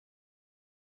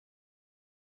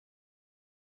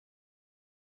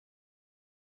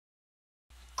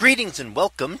Greetings and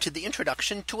welcome to the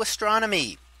introduction to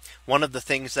astronomy. One of the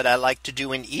things that I like to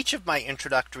do in each of my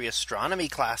introductory astronomy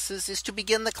classes is to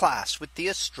begin the class with the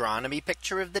astronomy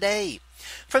picture of the day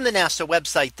from the NASA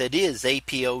website, that is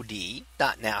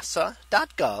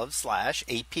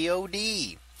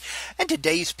apod.nasa.gov/apod. And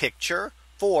today's picture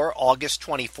for August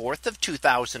 24th of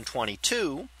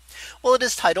 2022. Well, it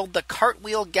is titled the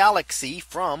CartWheel Galaxy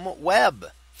from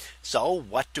Webb. So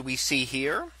what do we see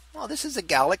here? Well, this is a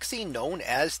galaxy known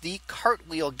as the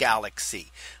CartWheel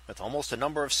Galaxy, with almost a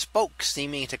number of spokes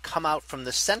seeming to come out from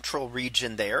the central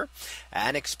region there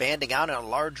and expanding out in a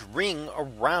large ring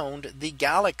around the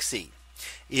galaxy.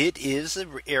 It is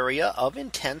an area of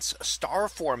intense star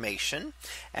formation,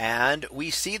 and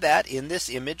we see that in this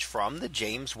image from the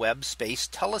James Webb Space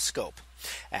Telescope.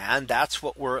 And that's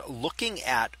what we're looking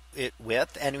at it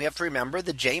with. And we have to remember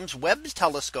the James Webb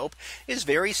Telescope is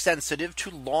very sensitive to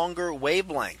longer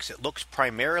wavelengths. It looks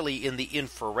primarily in the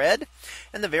infrared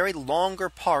and the very longer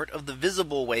part of the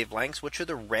visible wavelengths, which are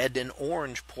the red and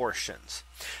orange portions.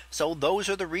 So those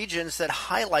are the regions that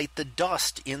highlight the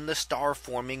dust in the star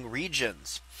forming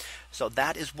regions. So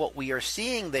that is what we are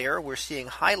seeing there. We're seeing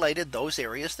highlighted those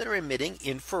areas that are emitting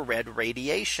infrared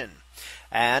radiation.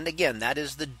 And again, that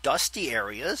is the dusty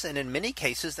areas. And in many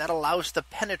cases, that allows the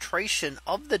penetration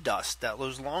of the dust, that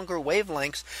those longer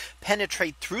wavelengths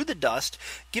penetrate through the dust,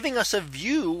 giving us a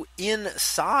view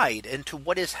inside into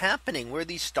what is happening where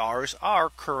these stars are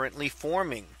currently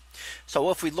forming.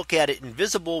 So if we look at it in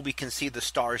visible, we can see the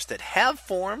stars that have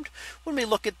formed. When we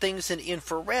look at things in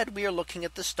infrared, we are looking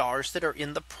at the stars that are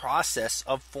in the process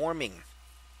of forming.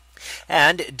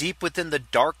 And deep within the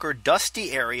darker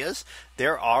dusty areas,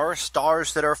 there are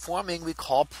stars that are forming we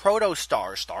call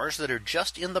protostars, stars that are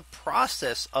just in the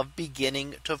process of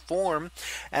beginning to form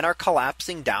and are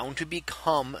collapsing down to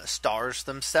become stars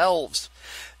themselves.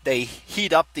 They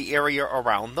heat up the area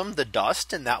around them, the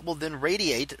dust, and that will then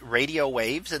radiate radio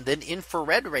waves and then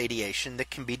infrared radiation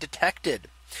that can be detected.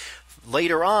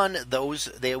 Later on,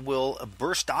 they will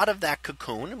burst out of that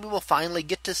cocoon, and we will finally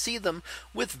get to see them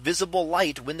with visible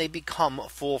light when they become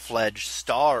full-fledged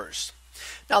stars.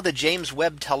 Now, the James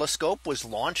Webb Telescope was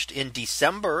launched in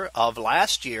December of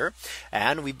last year,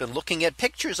 and we've been looking at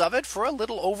pictures of it for a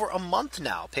little over a month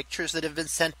now. Pictures that have been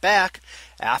sent back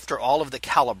after all of the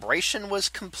calibration was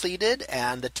completed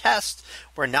and the tests.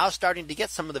 We're now starting to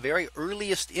get some of the very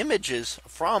earliest images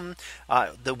from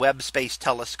the Webb Space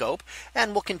Telescope,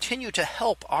 and will continue to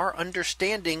help our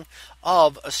understanding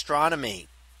of astronomy.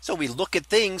 So we look at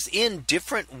things in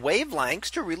different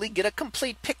wavelengths to really get a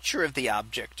complete picture of the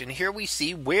object. And here we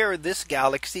see where this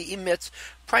galaxy emits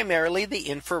primarily the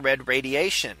infrared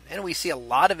radiation. And we see a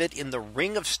lot of it in the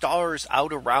ring of stars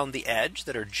out around the edge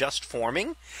that are just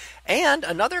forming, and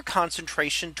another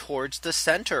concentration towards the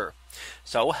center.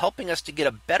 So helping us to get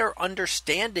a better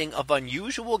understanding of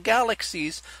unusual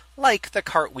galaxies like the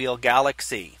CartWheel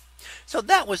Galaxy. So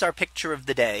that was our picture of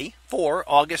the day for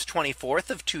August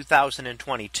 24th of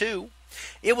 2022.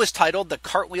 It was titled the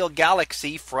CartWheel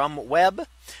Galaxy from Webb.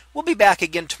 We'll be back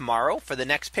again tomorrow for the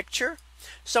next picture.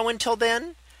 So until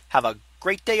then, have a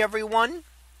great day, everyone,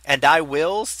 and I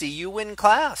will see you in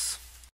class.